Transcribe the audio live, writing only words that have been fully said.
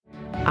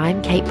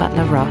I'm Kate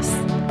Butler Ross,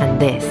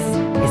 and this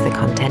is the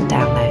Content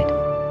Download.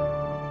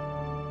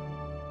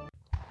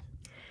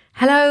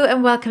 Hello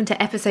and welcome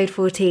to episode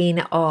 14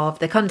 of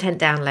the Content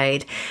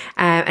Download.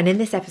 And in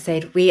this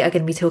episode, we are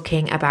going to be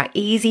talking about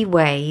easy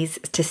ways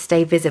to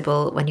stay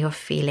visible when you're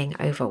feeling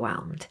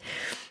overwhelmed.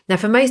 Now,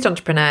 for most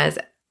entrepreneurs,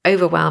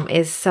 overwhelm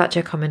is such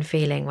a common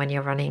feeling when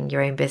you're running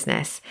your own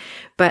business.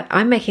 But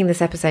I'm making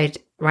this episode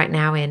right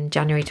now in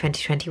January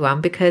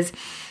 2021 because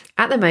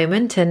at the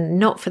moment, and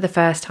not for the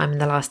first time in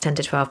the last 10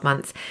 to 12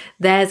 months,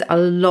 there's a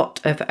lot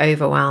of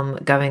overwhelm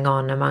going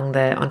on among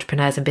the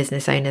entrepreneurs and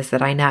business owners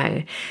that I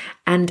know.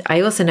 And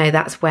I also know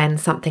that's when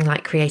something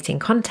like creating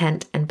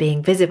content and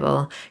being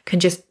visible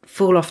can just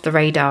fall off the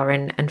radar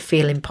and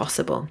feel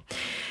impossible.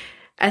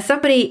 As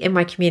somebody in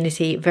my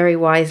community very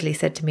wisely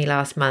said to me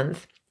last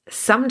month,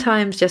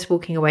 sometimes just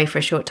walking away for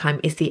a short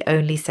time is the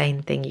only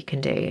sane thing you can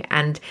do.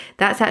 And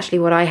that's actually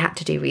what I had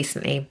to do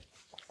recently,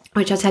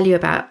 which I'll tell you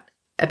about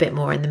a bit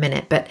more in the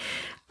minute. But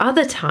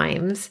other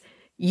times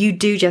you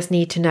do just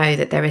need to know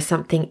that there is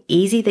something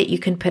easy that you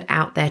can put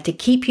out there to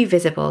keep you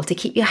visible, to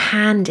keep your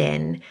hand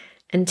in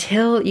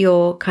until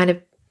you're kind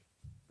of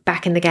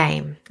back in the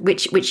game,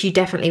 which you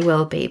definitely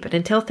will be. But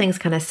until things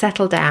kind of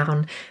settle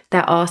down,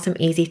 there are some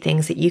easy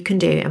things that you can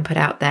do and put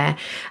out there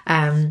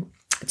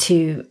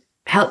to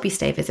help you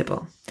stay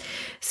visible.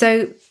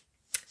 So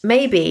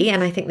maybe,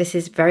 and I think this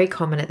is very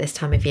common at this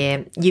time of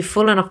year, you've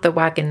fallen off the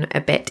wagon a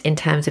bit in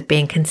terms of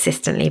being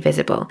consistently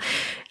visible.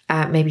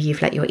 Maybe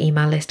you've let your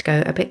email list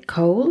go a bit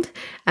cold.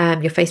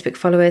 Your Facebook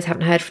followers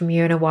haven't heard from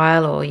you in a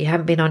while, or you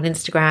haven't been on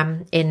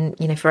Instagram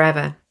in,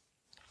 forever.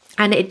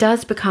 And it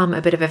does become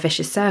a bit of a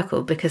vicious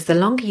circle because the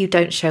longer you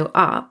don't show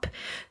up,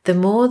 the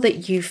more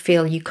that you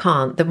feel you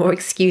can't, the more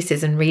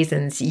excuses and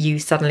reasons you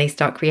suddenly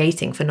start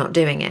creating for not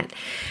doing it.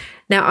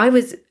 Now, I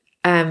was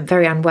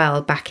very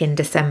unwell back in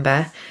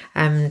December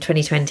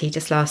 2020,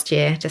 just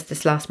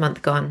this last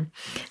month gone.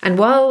 And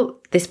while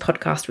this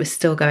podcast was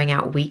still going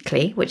out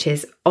weekly, which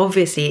is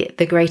obviously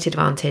the great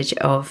advantage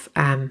of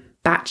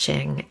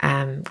batching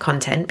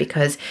content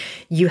because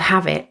you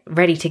have it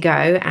ready to go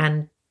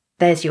and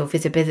there's your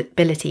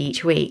visibility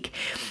each week.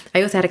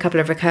 I also had a couple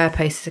of recur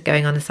posts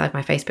going on inside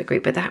my Facebook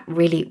group, but that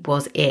really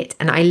was it.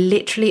 And I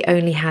literally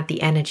only had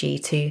the energy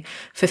to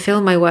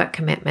fulfill my work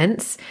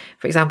commitments,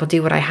 for example,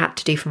 do what I had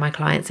to do for my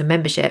clients and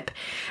membership,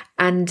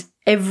 and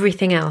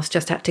everything else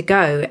just had to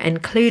go,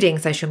 including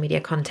social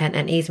media content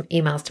and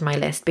emails to my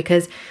list,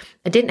 because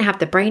I didn't have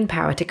the brain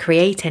power to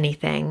create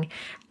anything.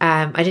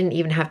 I didn't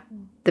even have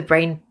the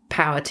brain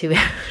power to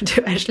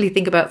actually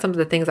think about some of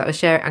the things that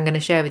I'm going to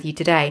share with you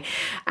today.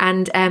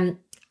 And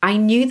I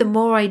knew the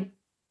more I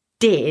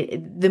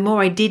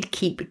did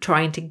keep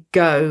trying to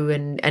go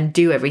and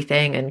do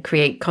everything and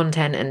create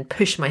content and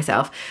push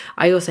myself,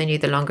 I also knew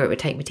the longer it would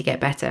take me to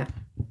get better.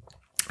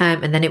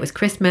 And then it was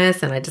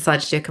Christmas and I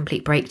decided to do a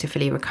complete break to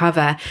fully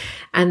recover.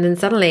 And then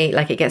suddenly,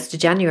 it gets to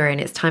January and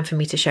it's time for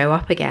me to show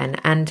up again.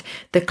 And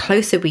the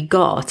closer we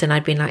got, and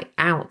I'd been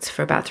out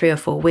for about 3 or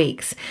 4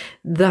 weeks,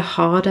 the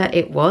harder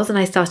it was. And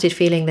I started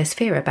feeling this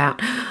fear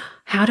about,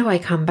 how do I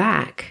come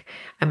back?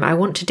 I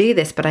want to do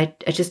this, but I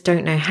just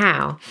don't know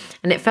how.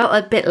 And it felt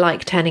a bit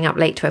like turning up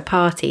late to a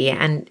party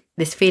and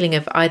this feeling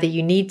of either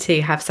you need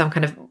to have some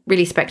kind of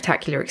really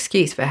spectacular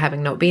excuse for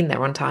having not been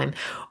there on time,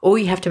 or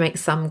you have to make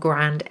some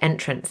grand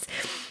entrance.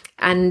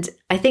 And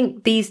I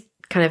think these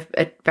kind of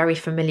are very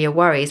familiar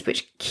worries,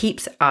 which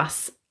keeps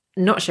us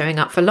not showing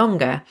up for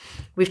longer.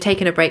 We've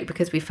taken a break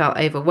because we felt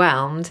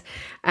overwhelmed.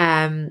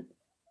 And,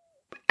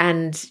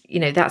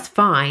 that's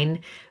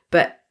fine.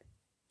 But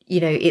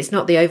it's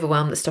not the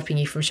overwhelm that's stopping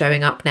you from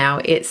showing up now.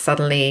 It's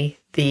suddenly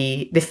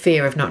the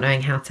fear of not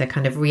knowing how to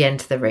kind of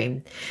re-enter the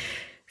room.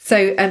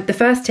 So the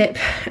first tip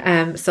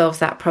solves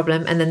that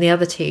problem. And then the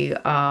other two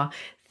are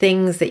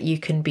things that you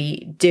can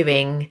be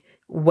doing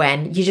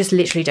when you just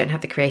literally don't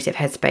have the creative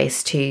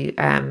headspace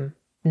to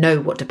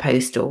know what to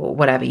post or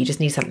whatever. You just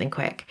need something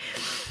quick.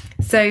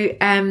 So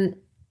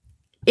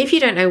if you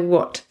don't know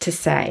what to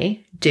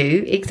say,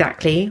 do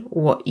exactly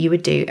what you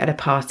would do at a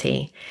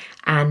party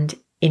and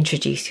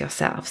introduce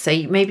yourself. So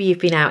maybe you've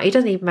been out. It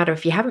doesn't even matter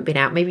if you haven't been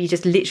out. Maybe you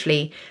just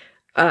literally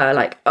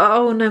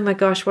oh no, my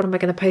gosh, what am I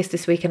going to post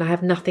this week? And I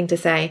have nothing to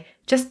say.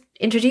 Just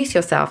introduce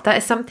yourself. That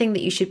is something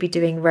that you should be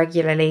doing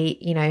regularly.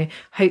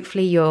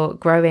 Hopefully you're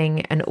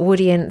growing an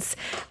audience.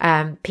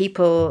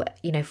 People,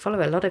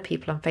 follow a lot of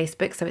people on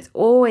Facebook. So it's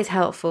always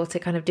helpful to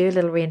kind of do a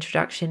little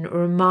reintroduction,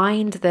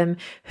 remind them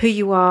who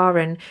you are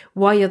and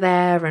why you're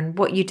there and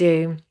what you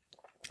do.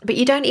 But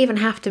you don't even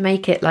have to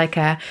make it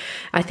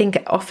I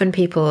think often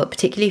people,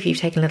 particularly if you've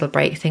taken a little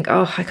break, think,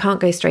 oh, I can't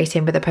go straight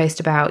in with a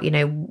post about,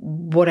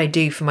 what I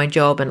do for my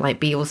job and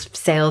be all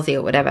salesy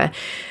or whatever.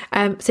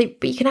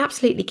 But you can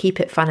absolutely keep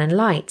it fun and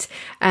light.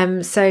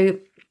 So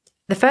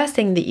The first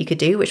thing that you could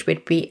do, which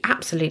would be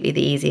absolutely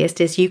the easiest,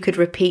 is you could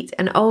repeat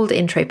an old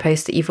intro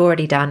post that you've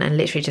already done and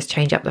literally just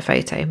change up the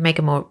photo,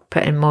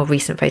 put a more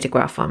recent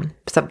photograph on,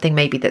 something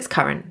maybe that's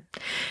current,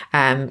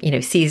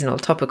 seasonal,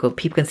 topical,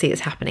 people can see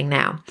it's happening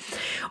now.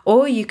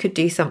 Or you could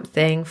do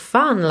something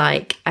fun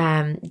like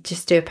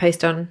just do a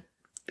post on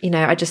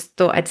I just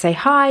thought I'd say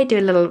hi, do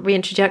a little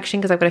reintroduction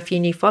because I've got a few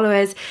new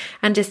followers,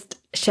 and just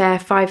share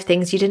 5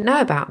 things you didn't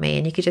know about me.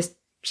 And you could just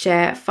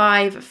share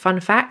 5 fun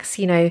facts.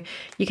 You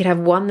could have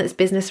 1 that's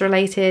business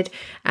related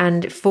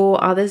and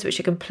 4 others which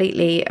are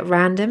completely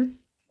random.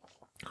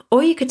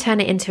 Or you could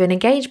turn it into an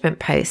engagement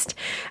post.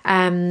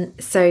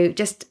 So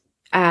just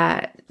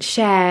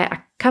share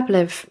a couple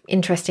of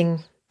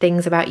interesting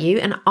things about you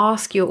and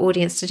ask your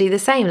audience to do the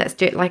same. Let's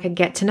do it like a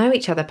get to know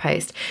each other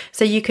post.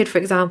 So you could, for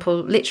example,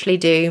 literally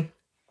do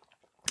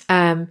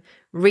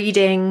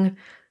reading.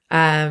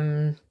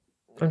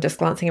 I'm just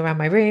glancing around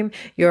my room.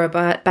 You're a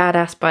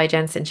Badass by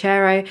Jen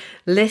Sincero,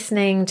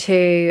 listening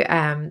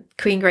to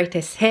Queen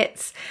Greatest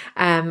Hits,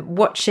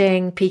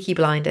 watching Peaky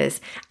Blinders,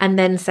 and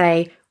then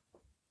say,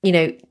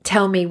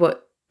 tell me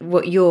what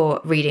you're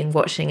reading,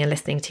 watching, and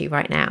listening to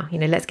right now.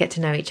 Let's get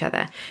to know each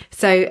other.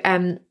 So,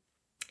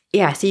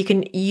 so you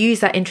can use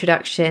that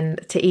introduction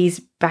to ease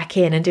back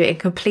in and do it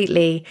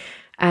completely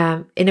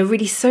in a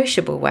really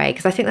sociable way.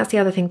 Because I think that's the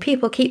other thing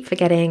people keep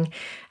forgetting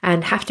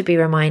and have to be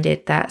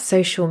reminded that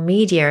social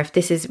media, if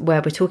this is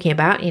where we're talking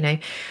about,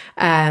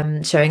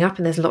 showing up,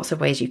 and there's lots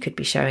of ways you could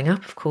be showing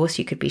up. Of course,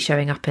 you could be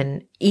showing up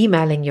and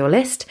emailing your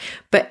list,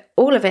 but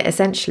all of it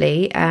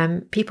essentially,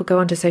 people go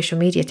onto social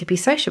media to be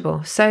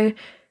sociable. So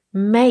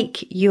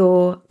make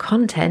your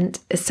content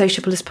as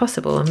sociable as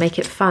possible and make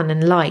it fun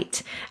and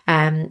light.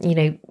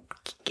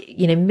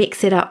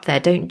 Mix it up there.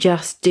 Don't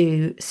just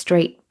do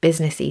straight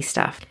businessy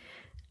stuff.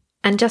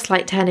 And just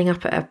like turning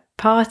up at a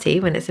party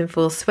when it's in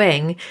full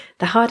swing,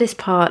 the hardest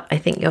part I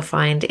think you'll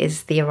find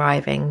is the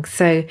arriving.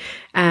 So,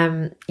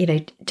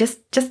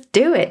 just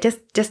do it.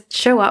 Just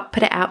show up,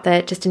 put it out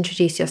there, just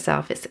introduce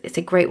yourself. It's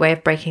a great way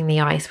of breaking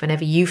the ice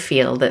whenever you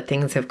feel that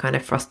things have kind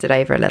of frosted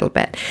over a little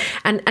bit.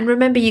 And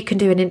remember, you can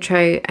do an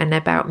intro and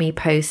about me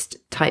post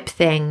type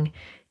thing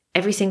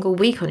every single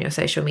week on your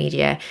social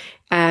media.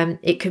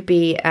 It could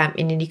be,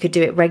 and you could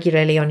do it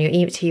regularly on your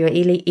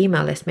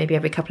email list, maybe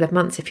every couple of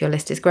months if your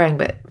list is growing,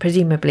 but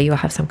presumably you'll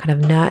have some kind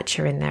of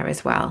nurture in there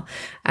as well,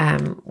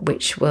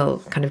 which will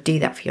kind of do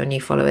that for your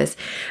new followers,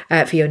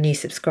 for your new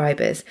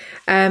subscribers.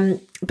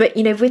 But,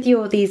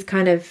 with these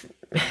kind of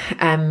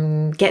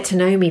get to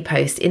know me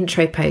posts,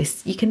 intro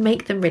posts, you can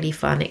make them really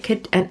fun. It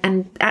could,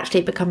 and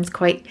actually it becomes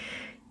quite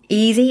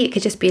easy. It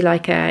could just be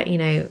like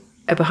a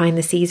behind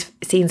the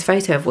scenes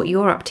photo of what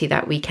you're up to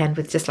that weekend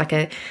with just like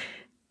a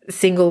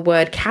single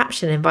word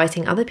caption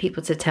inviting other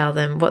people to tell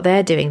them what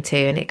they're doing too,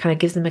 and it kind of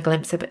gives them a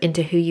glimpse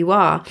into who you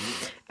are.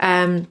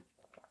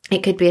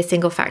 It could be a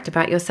single fact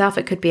about yourself,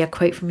 it could be a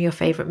quote from your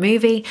favorite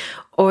movie,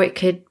 or it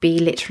could be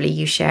literally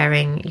you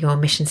sharing your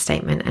mission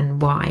statement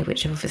and why,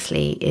 which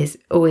obviously is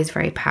always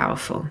very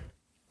powerful.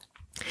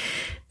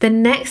 The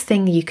next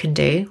thing you can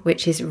do,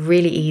 which is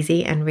really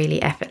easy and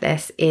really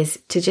effortless, is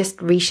to just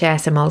reshare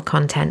some old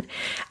content.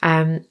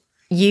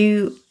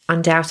 You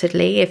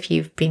undoubtedly, if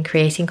you've been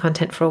creating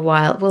content for a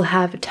while, will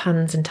have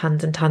tons and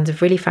tons and tons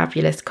of really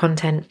fabulous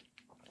content,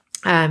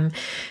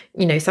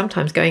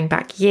 sometimes going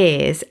back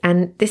years.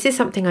 And this is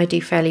something I do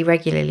fairly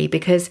regularly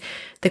because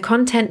the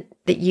content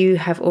that you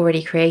have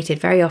already created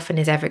very often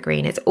is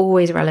evergreen. It's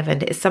always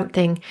relevant. It's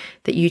something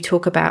that you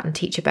talk about and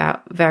teach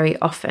about very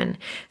often.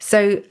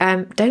 So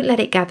don't let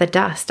it gather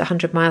dust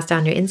 100 miles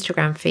down your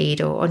Instagram feed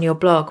or on your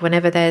blog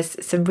whenever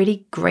there's some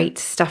really great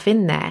stuff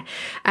in there.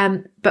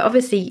 But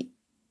obviously,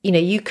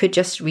 you could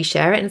just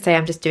reshare it and say,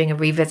 I'm just doing a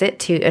revisit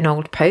to an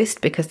old post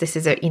because this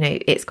is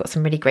it's got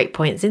some really great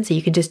points in. So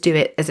you can just do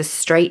it as a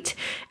straight,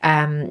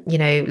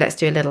 let's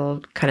do a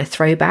little kind of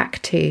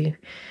throwback to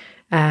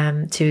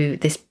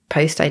this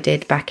post I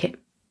did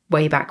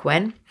way back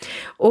when.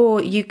 Or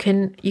you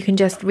can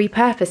just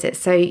repurpose it.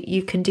 So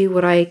you can do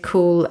what I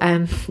call,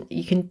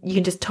 you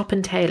can just top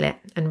and tail it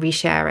and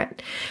reshare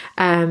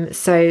it.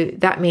 So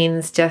that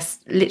means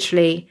just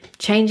literally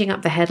changing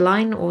up the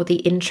headline or the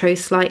intro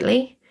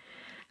slightly,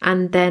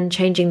 and then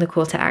changing the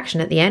call to action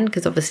at the end,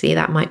 because obviously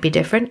that might be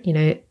different.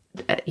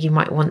 You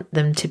might want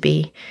them to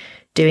be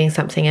doing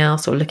something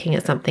else or looking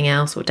at something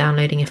else or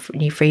downloading a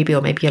new freebie, or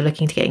maybe you're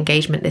looking to get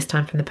engagement this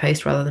time from the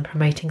post rather than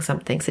promoting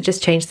something. So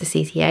just change the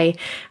CTA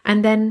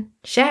and then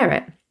share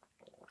it.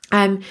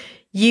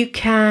 You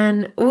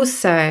can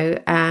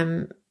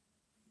also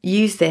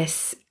use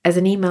this as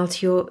an email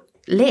to your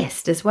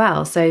list as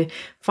well. So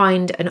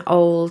find an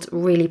old,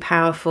 really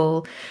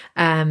powerful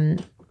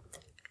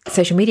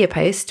social media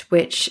post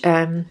which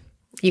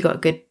you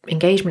got good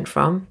engagement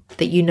from, that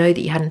that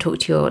you hadn't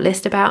talked to your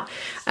list about.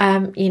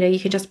 You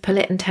can just pull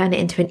it and turn it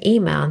into an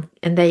email,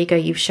 and there you go,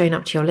 you've shown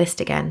up to your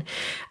list again.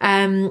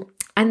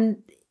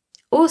 And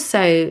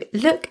also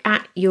look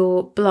at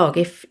your blog.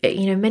 If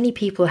many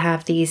people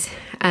have these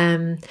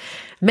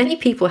many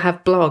people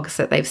have blogs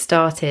that they've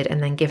started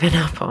and then given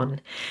up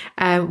on,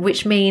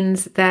 which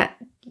means that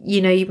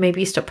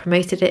you stop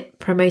promoting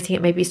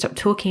it, maybe you stop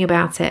talking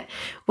about it.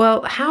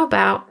 Well, how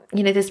about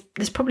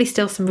there's probably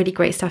still some really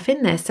great stuff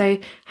in there. So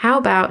how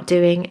about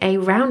doing a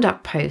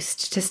roundup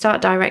post to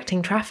start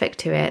directing traffic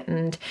to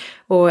it,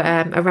 or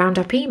a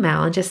roundup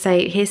email, and just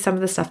say, here's some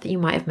of the stuff that you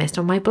might have missed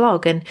on my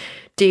blog, and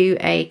do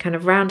a kind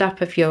of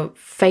roundup of your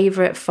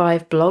favorite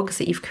 5 blogs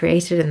that you've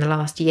created in the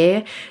last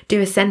year.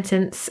 Do a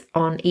sentence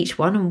on each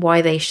one and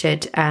why they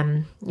should,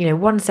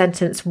 one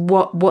sentence,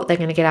 what they're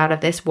going to get out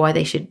of this, why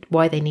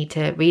they need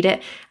to read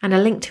it, and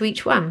a link to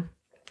each one.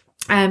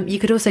 You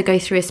could also go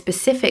through a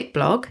specific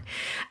blog,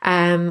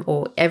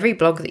 or every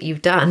blog that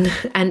you've done,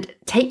 and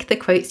take the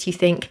quotes you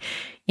think,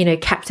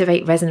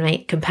 captivate,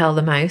 resonate, compel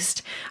the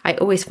most. I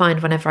always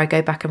find whenever I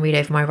go back and read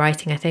over my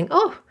writing, I think,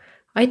 oh,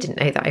 I didn't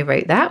know that I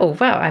wrote that, or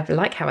wow, I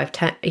like how I've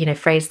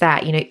phrased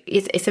that.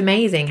 It's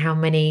amazing how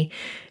many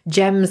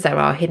gems there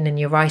are hidden in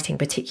your writing,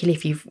 particularly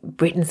if you've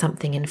written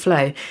something in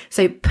flow.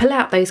 So pull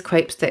out those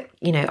quotes that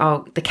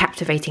are the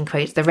captivating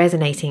quotes, the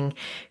resonating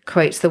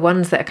quotes, the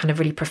ones that are kind of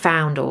really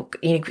profound, or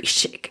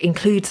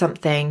include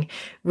something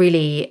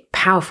really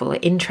powerful or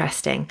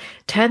interesting.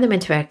 Turn them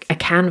into a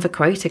Canva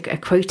quote, a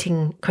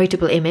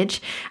quotable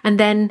image, and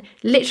then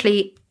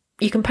literally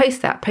you can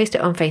post it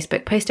on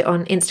Facebook, post it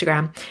on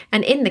Instagram,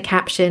 and in the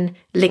caption,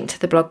 link to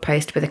the blog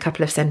post with a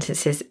couple of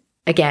sentences.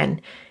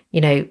 Again,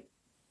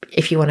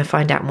 if you want to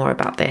find out more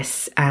about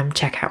this,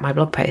 check out my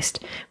blog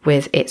post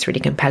with its really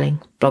compelling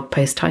blog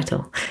post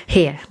title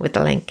here with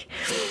the link.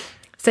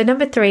 So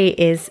number 3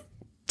 is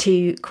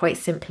to quite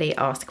simply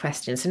ask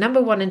questions. So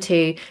number 1 and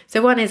 2.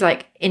 So 1 is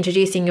like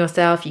introducing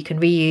yourself. You can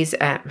reuse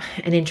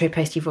an intro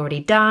post you've already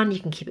done. You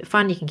can keep it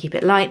fun. You can keep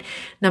it light.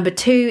 Number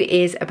 2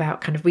 is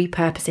about kind of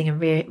repurposing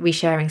and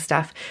resharing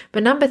stuff.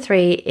 But number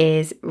 3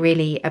 is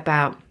really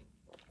about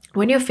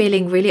when you're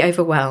feeling really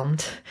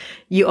overwhelmed,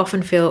 you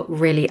often feel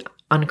really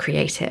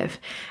uncreative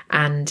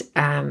and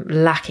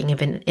lacking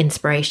of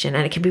inspiration,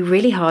 and it can be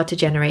really hard to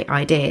generate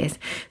ideas.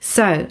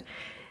 So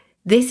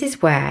this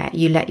is where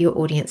you let your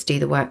audience do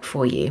the work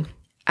for you.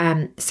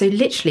 So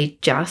literally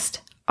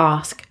just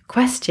ask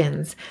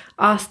questions.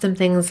 Ask them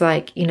things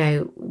like,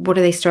 what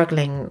are they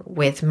struggling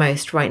with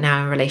most right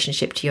now in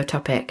relationship to your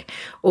topic?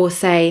 Or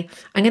say,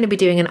 I'm going to be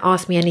doing an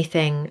Ask Me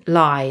Anything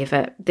live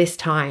at this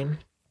time.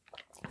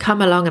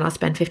 Come along and I'll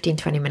spend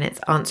 15-20 minutes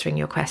answering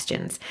your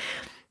questions.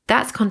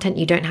 That's content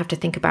you don't have to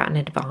think about in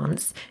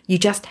advance. You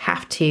just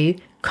have to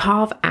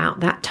carve out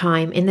that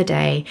time in the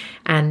day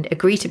and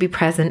agree to be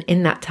present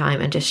in that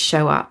time and just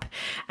show up.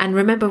 And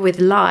remember, with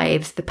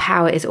lives, the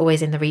power is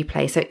always in the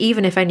replay. So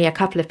even if only a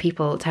couple of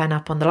people turn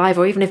up on the live,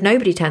 or even if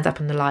nobody turns up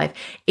on the live,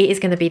 it is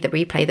going to be the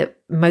replay that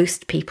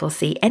most people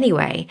see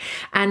anyway.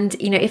 And,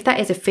 if that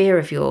is a fear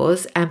of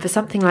yours, and for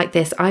something like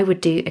this, I would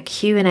do a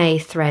Q&A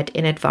thread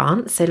in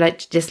advance. So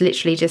just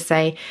literally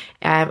say,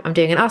 I'm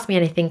doing an Ask Me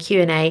Anything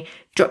Q&A.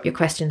 Drop your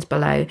questions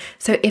below.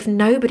 So if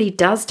nobody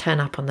does turn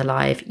up on the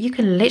live, you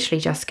can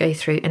literally just go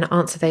through and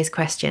answer those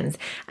questions.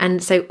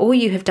 And so all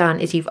you have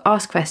done is you've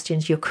asked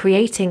questions, you're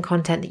creating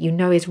content that you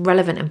know is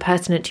relevant and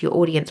pertinent to your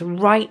audience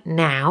right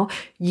now.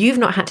 You've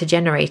not had to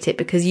generate it,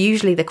 because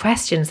usually the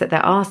questions that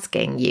they're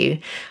asking you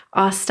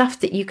are stuff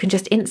that you can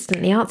just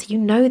instantly answer. You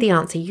know the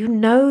answer, you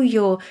know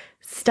your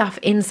stuff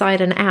inside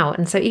and out.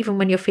 And so even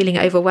when you're feeling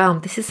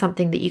overwhelmed, this is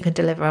something that you can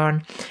deliver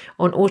on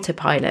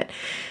autopilot.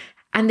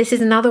 And this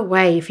is another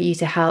way for you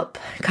to help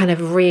kind of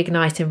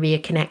reignite and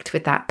reconnect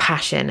with that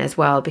passion as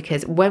well,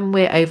 because when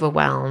we're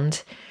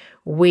overwhelmed,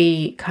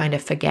 we kind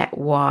of forget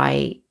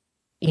why,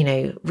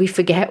 we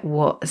forget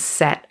what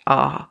set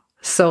our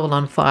soul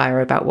on fire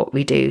about what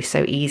we do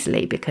so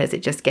easily, because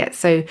it just gets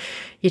so,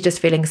 you're just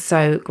feeling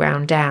so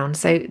ground down.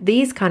 So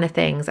these kind of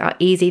things are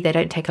easy. They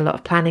don't take a lot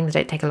of planning. They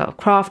don't take a lot of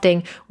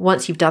crafting.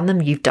 Once you've done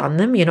them, you've done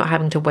them. You're not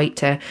having to wait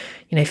to,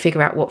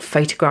 figure out what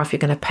photograph you're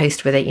going to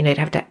post with it. You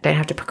don't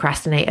have to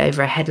procrastinate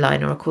over a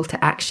headline or a call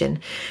to action.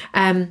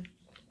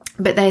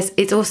 But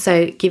it's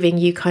also giving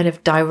you kind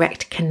of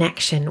direct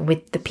connection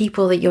with the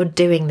people that you're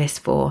doing this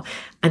for.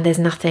 And there's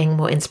nothing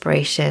more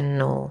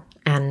inspirational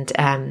and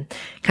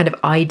kind of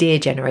idea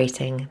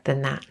generating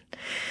than that.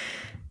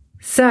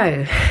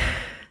 So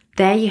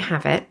there you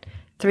have it.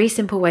 3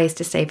 simple ways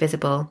to stay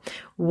visible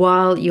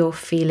while you're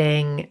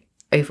feeling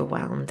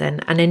overwhelmed.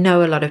 And I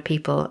know a lot of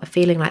people are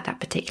feeling like that,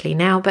 particularly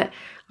now, but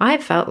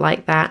I've felt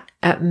like that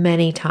at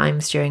many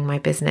times during my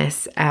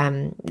business,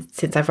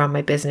 since I've run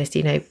my business,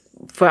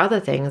 for other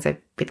things,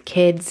 with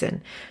kids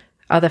and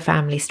other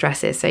family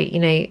stresses. So,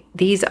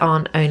 these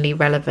aren't only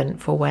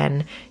relevant for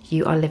when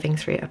you are living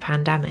through a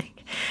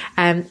pandemic.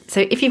 So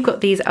if you've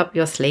got these up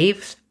your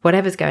sleeves,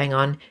 whatever's going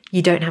on,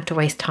 you don't have to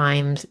waste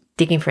time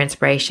digging for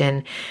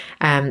inspiration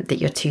that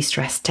you're too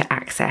stressed to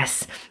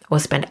access, or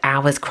spend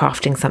hours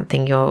crafting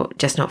something you're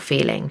just not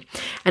feeling.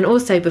 And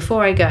also,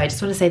 before I go, I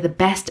just want to say the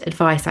best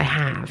advice I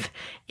have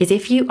is,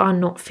 if you are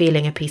not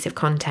feeling a piece of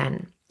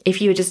content,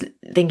 if you're just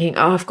thinking,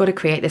 oh, I've got to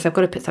create this, I've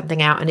got to put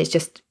something out, and it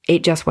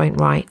just won't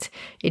write.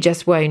 It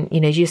just won't,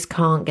 you just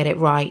can't get it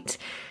right.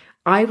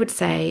 I would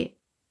say,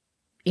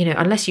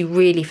 unless you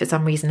really, for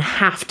some reason,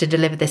 have to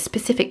deliver this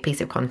specific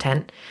piece of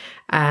content,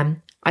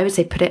 I would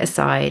say put it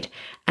aside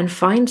and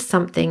find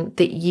something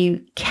that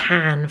you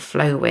can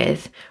flow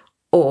with,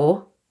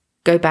 Or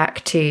go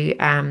back to,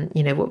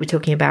 what we're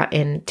talking about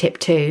in tip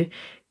 2,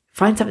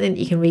 find something that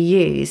you can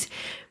reuse,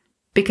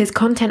 because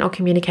content or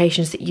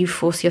communications that you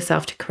force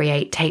yourself to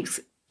create takes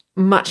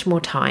much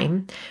more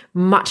time,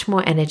 much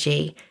more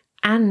energy,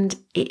 and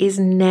it is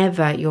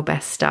never your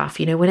best stuff.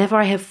 Whenever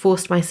I have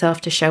forced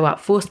myself to show up,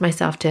 forced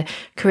myself to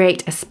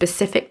create a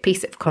specific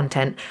piece of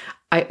content,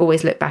 I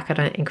always look back at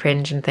it and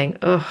cringe and think,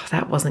 oh,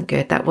 that wasn't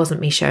good. That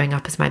wasn't me showing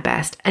up as my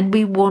best. And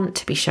we want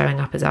to be showing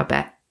up as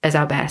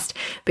our best,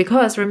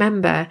 because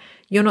remember,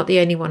 you're not the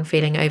only one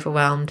feeling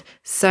overwhelmed.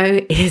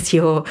 So is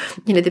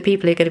the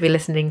people who are going to be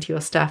listening to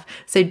your stuff.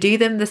 So do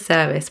them the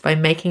service by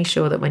making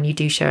sure that when you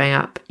do showing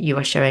up, you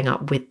are showing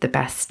up with the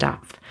best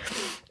stuff.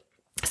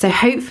 So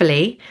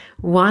hopefully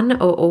one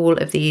or all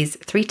of these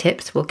 3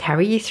 tips will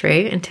carry you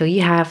through until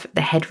you have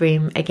the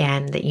headroom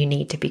again that you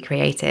need to be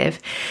creative.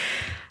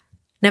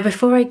 Now,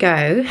 before I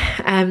go,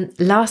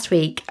 last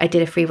week I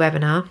did a free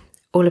webinar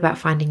all about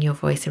finding your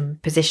voice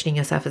and positioning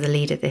yourself as a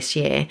leader this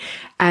year.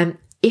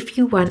 If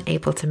you weren't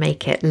able to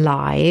make it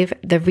live,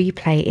 the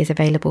replay is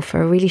available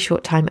for a really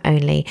short time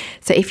only.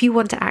 So if you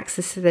want to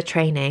access the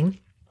training,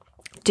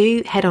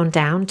 do head on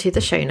down to the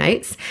show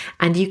notes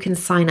and you can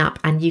sign up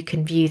and you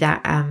can view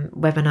that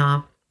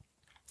webinar.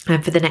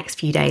 And for the next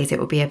few days, it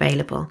will be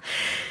available.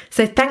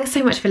 So thanks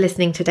so much for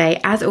listening today.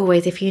 As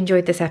always, if you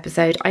enjoyed this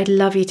episode, I'd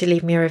love you to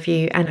leave me a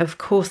review and of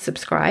course,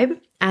 subscribe.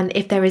 And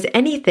if there is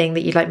anything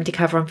that you'd like me to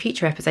cover on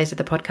future episodes of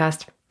the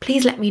podcast,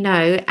 please let me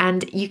know.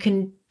 And you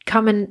can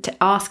come and to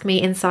ask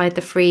me inside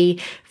the free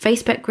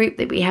Facebook group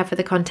that we have for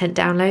the content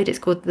download. It's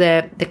called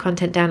the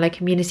Content Download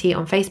Community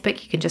on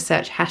Facebook. You can just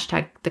search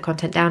 # the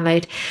content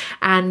download.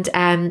 And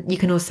you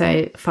can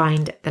also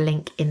find the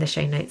link in the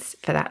show notes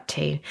for that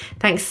too.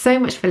 Thanks so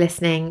much for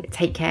listening.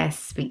 Take care.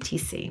 Speak to you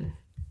soon.